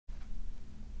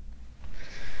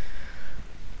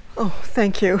Oh,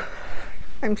 thank you.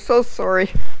 I'm so sorry.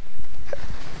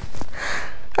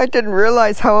 I didn't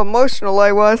realize how emotional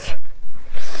I was.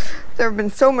 There have been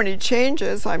so many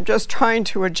changes. I'm just trying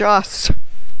to adjust.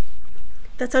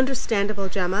 That's understandable,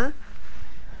 Gemma.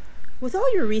 With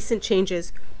all your recent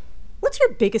changes, what's your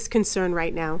biggest concern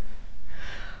right now?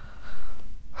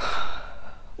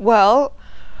 Well,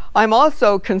 I'm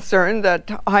also concerned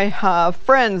that I have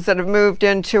friends that have moved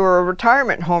into a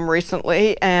retirement home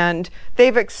recently, and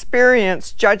they've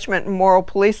experienced judgment and moral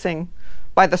policing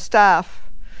by the staff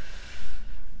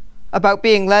about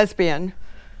being lesbian.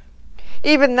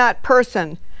 Even that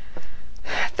person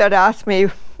that asked me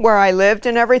where I lived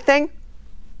and everything,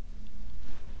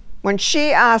 when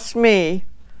she asked me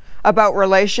about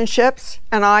relationships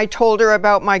and I told her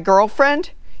about my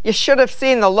girlfriend, you should have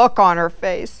seen the look on her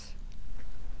face.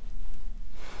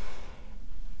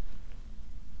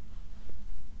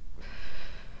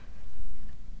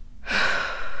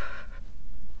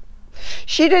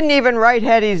 She didn't even write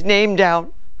Hetty's name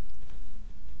down.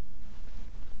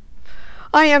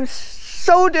 I am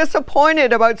so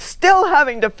disappointed about still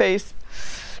having to face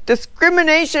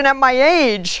discrimination at my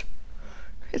age.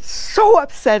 It's so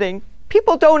upsetting.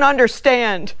 People don't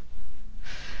understand.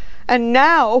 And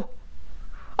now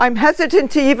I'm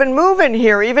hesitant to even move in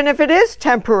here, even if it is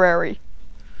temporary.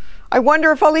 I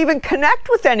wonder if I'll even connect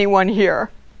with anyone here.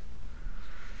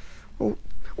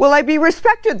 Will I be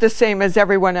respected the same as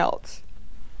everyone else?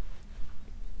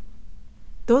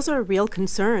 Those are real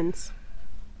concerns.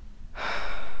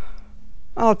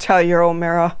 I'll tell you,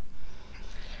 O'Mara.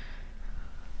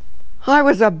 I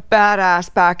was a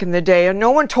badass back in the day, and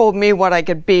no one told me what I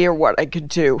could be or what I could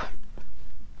do.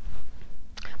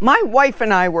 My wife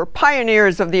and I were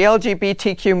pioneers of the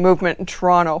LGBTQ movement in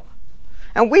Toronto,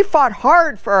 and we fought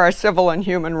hard for our civil and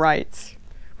human rights.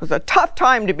 It was a tough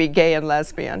time to be gay and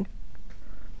lesbian.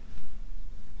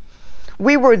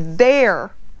 We were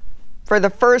there for the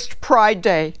first Pride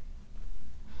Day,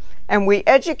 and we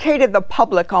educated the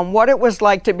public on what it was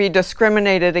like to be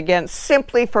discriminated against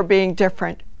simply for being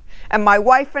different. And my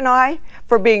wife and I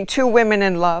for being two women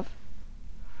in love.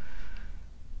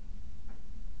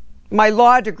 My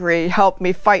law degree helped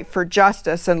me fight for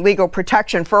justice and legal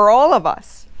protection for all of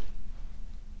us.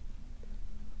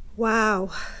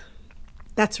 Wow,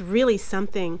 that's really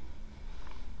something.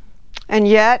 And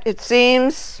yet, it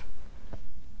seems,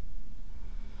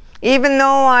 even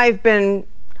though I've been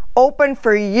open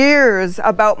for years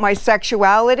about my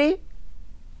sexuality,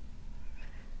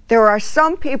 there are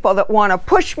some people that want to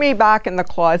push me back in the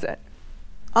closet.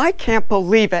 I can't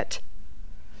believe it.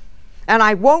 And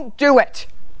I won't do it.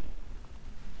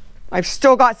 I've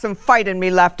still got some fight in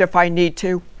me left if I need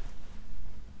to.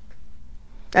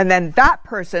 And then that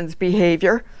person's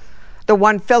behavior, the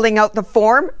one filling out the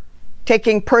form,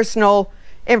 taking personal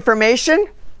information,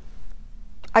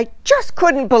 I just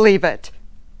couldn't believe it.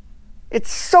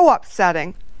 It's so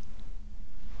upsetting.